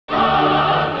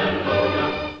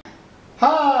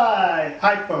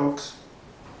Hi folks.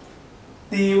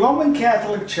 The Roman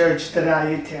Catholic Church that I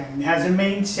attend has a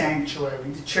main sanctuary,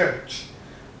 the church,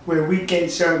 where weekend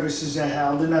services are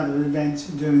held and other events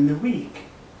during the week.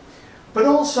 But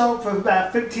also for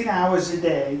about 15 hours a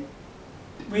day,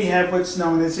 we have what's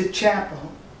known as a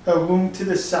chapel, a room to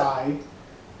the side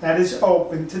that is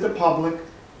open to the public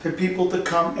for people to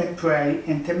come and pray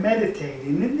and to meditate.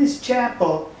 And in this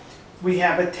chapel, we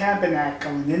have a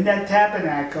tabernacle, and in that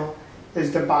tabernacle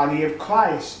is the body of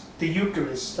Christ, the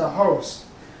Eucharist, the host.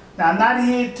 Now, I'm not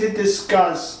here to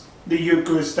discuss the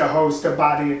Eucharist, the host, the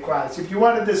body of Christ. If you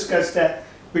want to discuss that,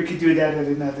 we could do that at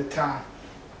another time.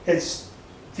 It's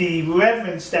the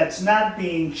reverence that's not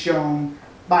being shown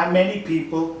by many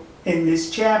people in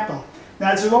this chapel.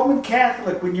 Now, as a Roman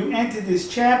Catholic, when you enter this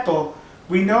chapel,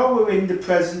 we know we're in the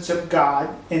presence of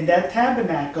God in that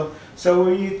tabernacle, so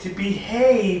we're to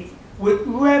behave with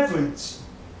reverence.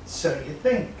 So you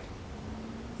think.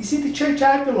 You see, the church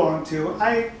I belong to,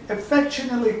 I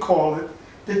affectionately call it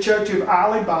the Church of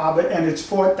Alibaba and its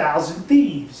 4,000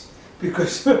 thieves,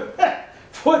 because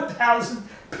 4,000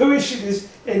 parishioners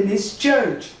in this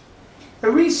church.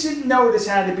 A recent notice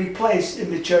had to be placed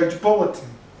in the church bulletin,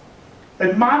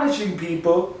 admonishing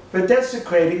people for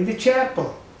desecrating the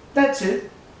chapel. That's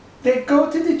it. They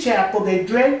go to the chapel, they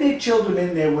drag their children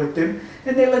in there with them,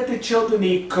 and they let the children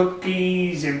eat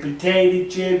cookies and potato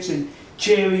chips and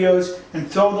Cheerios and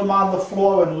throw them on the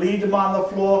floor and leave them on the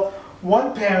floor.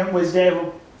 One parent was there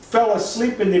who fell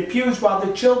asleep in the pews while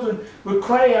the children with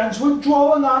crayons were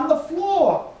drawing on the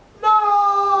floor.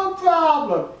 No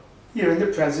problem. You're in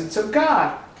the presence of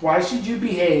God. Why should you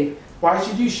behave? Why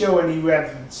should you show any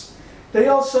reverence? They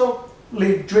also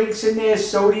leave drinks in there,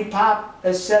 soda pop,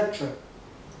 etc.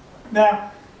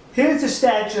 Now, here's the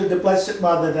statue of the Blessed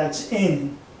Mother that's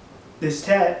in this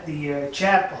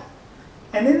chapel.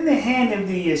 And in the hand of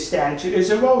the statue is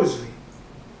a rosary.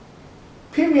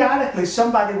 Periodically,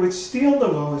 somebody would steal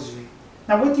the rosary.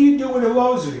 Now, what do you do with a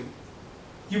rosary?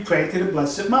 You pray to the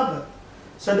Blessed Mother.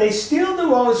 So they steal the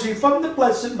rosary from the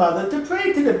Blessed Mother to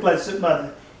pray to the Blessed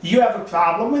Mother. You have a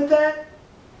problem with that?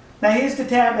 Now, here's the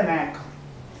tabernacle.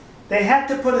 They had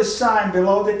to put a sign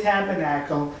below the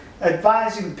tabernacle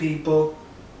advising people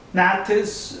not to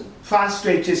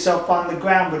prostrate yourself on the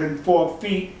ground within 4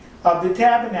 feet of the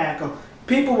tabernacle.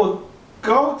 People will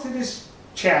go to this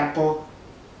chapel,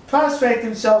 prostrate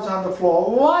themselves on the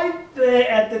floor right there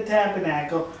at the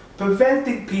tabernacle,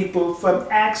 preventing people from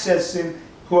accessing,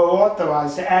 who are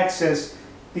authorized to access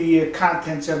the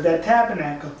contents of that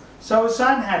tabernacle. So a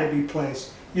sign had to be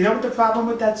placed. You know what the problem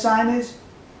with that sign is?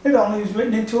 It only is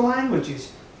written in 2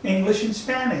 languages, English and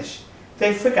Spanish.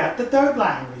 They forgot the third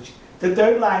language. The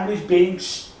third language being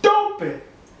stupid,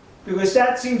 because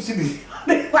that seems to be the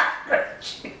only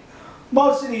language.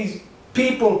 Most of these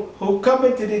people who come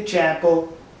into the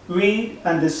chapel read,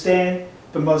 understand,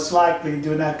 but most likely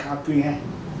do not comprehend.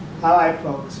 All right,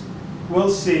 folks. We'll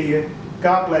see you.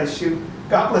 God bless you.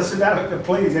 God bless America,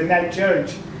 please, in that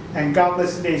church. And God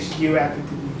bless the nation you happen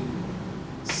to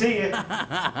be. See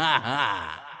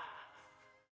ya.